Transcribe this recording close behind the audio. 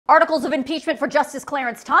Articles of impeachment for Justice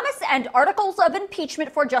Clarence Thomas and articles of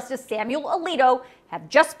impeachment for Justice Samuel Alito have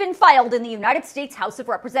just been filed in the United States House of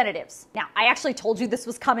Representatives. Now, I actually told you this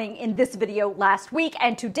was coming in this video last week,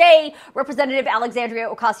 and today, Representative Alexandria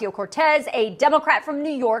Ocasio-Cortez, a Democrat from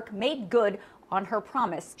New York, made good on her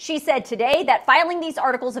promise. She said today that filing these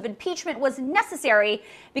articles of impeachment was necessary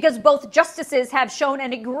because both justices have shown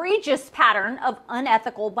an egregious pattern of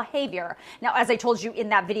unethical behavior. Now, as I told you in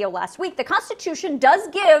that video last week, the Constitution does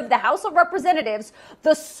give the House of Representatives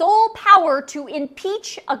the sole power to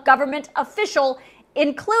impeach a government official,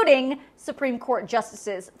 including Supreme Court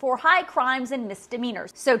justices, for high crimes and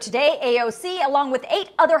misdemeanors. So today, AOC, along with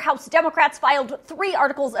 8 other House Democrats, filed 3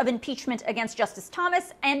 articles of impeachment against Justice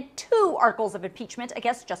Thomas and 2 articles of impeachment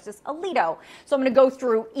against Justice Alito. So I'm going to go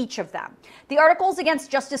through each of them. The articles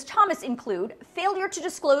against Justice Thomas include failure to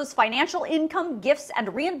disclose financial income, gifts, and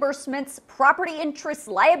reimbursements, property interests,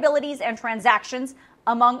 liabilities, and transactions,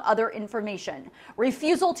 among other information.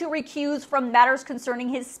 Refusal to recuse from matters concerning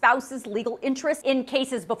his spouse's legal interests in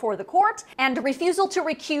cases before the court, and refusal to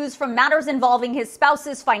recuse from matters involving his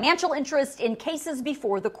spouse's financial interest in cases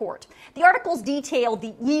before the court. The articles detail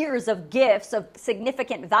the years of gifts of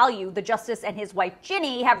significant value the justice and his wife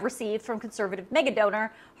Ginny have received from conservative megadonor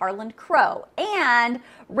Harlan Crow, and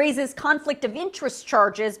raises conflict of interest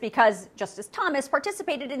charges because Justice Thomas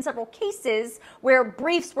participated in several cases where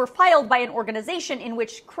briefs were filed by an organization in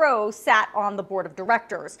which Crow sat on the board of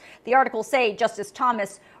directors. The articles say Justice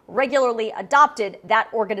Thomas regularly adopted that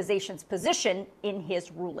organization's position in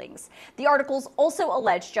his rulings. The articles also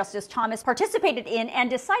allege Justice Thomas participated in and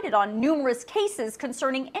decided on numerous cases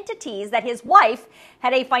concerning entities that his wife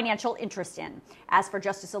had a financial interest in. As for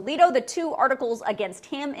Justice Alito, the 2 articles against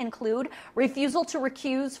him include refusal to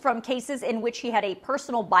recuse from cases in which he had a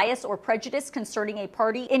personal bias or prejudice concerning a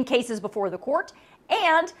party in cases before the court,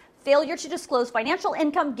 and failure to disclose financial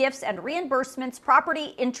income, gifts, and reimbursements,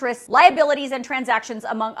 property interests, liabilities, and transactions,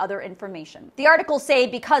 among other information. The articles say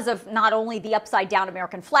because of not only the upside-down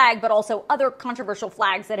American flag, but also other controversial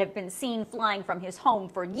flags that have been seen flying from his home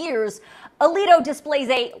for years, Alito displays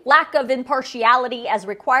a lack of impartiality as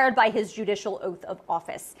required by his judicial oath of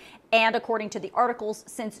office. And according to the articles,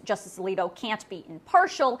 since Justice Alito can't be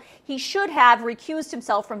impartial, he should have recused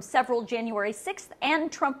himself from several January 6th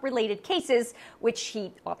and Trump-related cases, which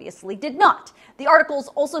he obviously did not. The articles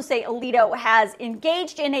also say Alito has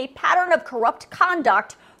engaged in a pattern of corrupt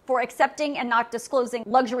conduct for accepting and not disclosing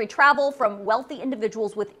luxury travel from wealthy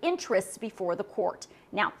individuals with interests before the court.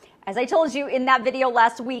 Now, as I told you in that video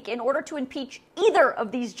last week, in order to impeach either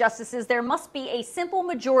of these justices, there must be a simple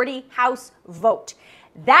majority House vote.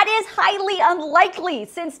 That is highly unlikely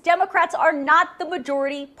since Democrats are not the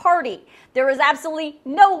majority party. There is absolutely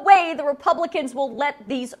no way the Republicans will let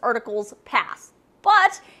these articles pass.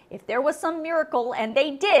 But if there was some miracle, and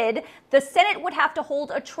they did, the Senate would have to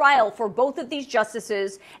hold a trial for both of these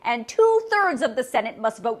justices, and 2/3 of the Senate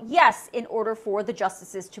must vote yes in order for the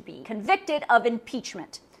justices to be convicted of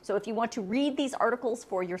impeachment. So if you want to read these articles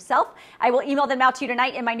for yourself, I will email them out to you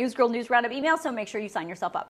tonight in my Newsgirl News Roundup email, so make sure you sign yourself up.